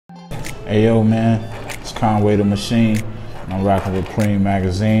Hey yo man, it's Conway the Machine, and I'm rocking with Preme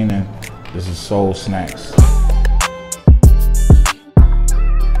magazine, and this is Soul Snacks.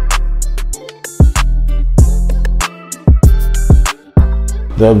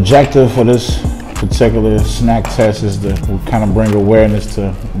 The objective for this particular snack test is to kind of bring awareness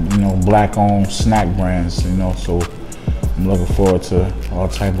to, black-owned snack brands, so I'm looking forward to all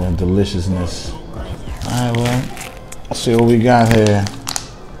type of deliciousness. All right, well, let's see what we got here.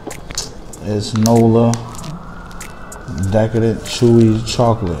 It's Nola Decadent Chewy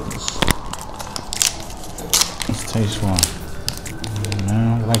Chocolates. Let's taste one.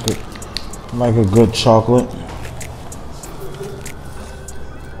 Man, I like a good chocolate.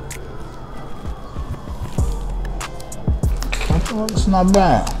 It's not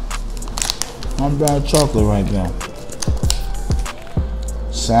bad. Not bad chocolate right there.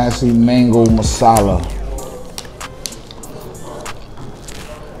 Sassy Mango Masala.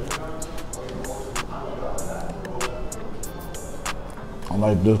 I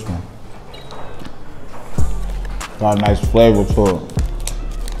like this one. Got a nice flavor to it.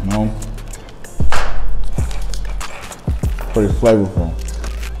 Pretty flavorful.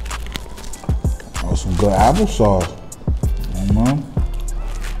 Oh, some good applesauce.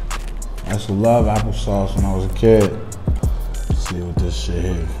 I used to love applesauce when I was a kid. Let's see what this shit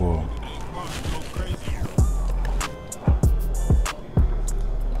here for.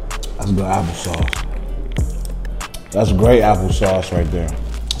 That's good applesauce. That's great applesauce right there.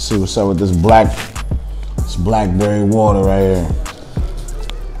 Let's see what's up with this blackberry water right here.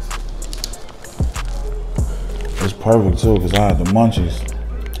 It's perfect too, because I had the munchies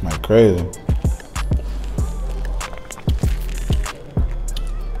like crazy.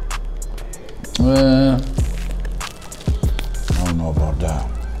 I don't know about that.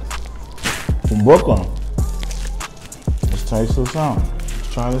 From Brooklyn. Let's taste this out. Let's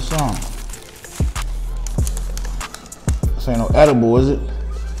try this out. This ain't no edible, is it?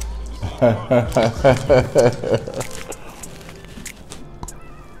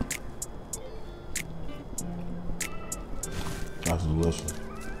 That's delicious.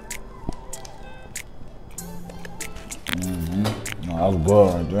 No, that's good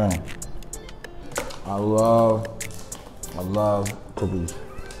right there. I love cookies.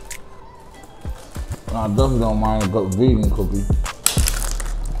 And I definitely don't mind a good vegan cookie.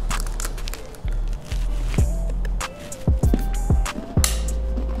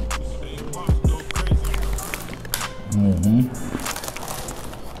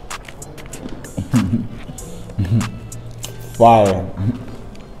 Fire.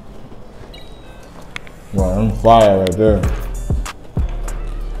 Well, that's fire right there.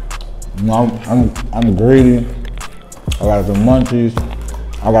 I'm greedy. I got the munchies.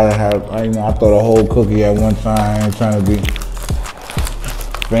 I gotta have, I throw the whole cookie at one time. I ain't trying to be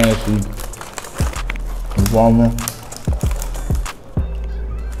fancy. You follow me?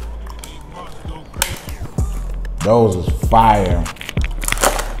 Those is fire.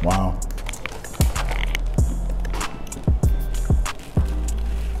 Wow.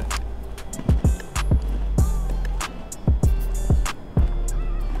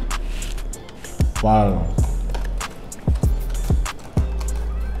 Fire.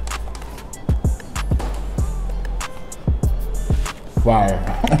 Fire.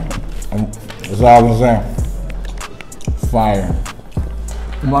 That's all I'm saying. Fire.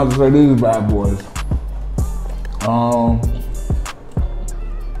 I'm about to say these bad boys.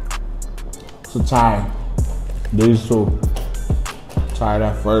 It's a tie. These two. Tie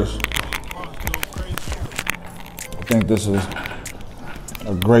that first. I think this is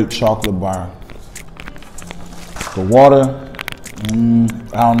a great chocolate bar. The water, I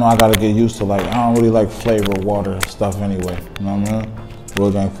don't know, I gotta get used to, I don't really like flavor water stuff anyway, you know what I mean?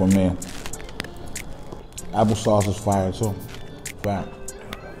 Real game for me. Applesauce is fire too, fact.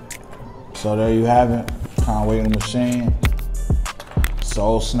 So there you have it, Conway the Machine,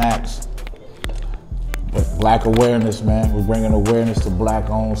 Soul Snacks. Black awareness, man. We're bringing awareness to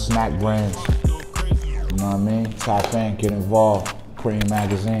black-owned snack brands. You know what I mean? Tap in, get involved, Preme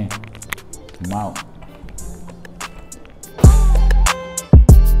magazine. I'm out.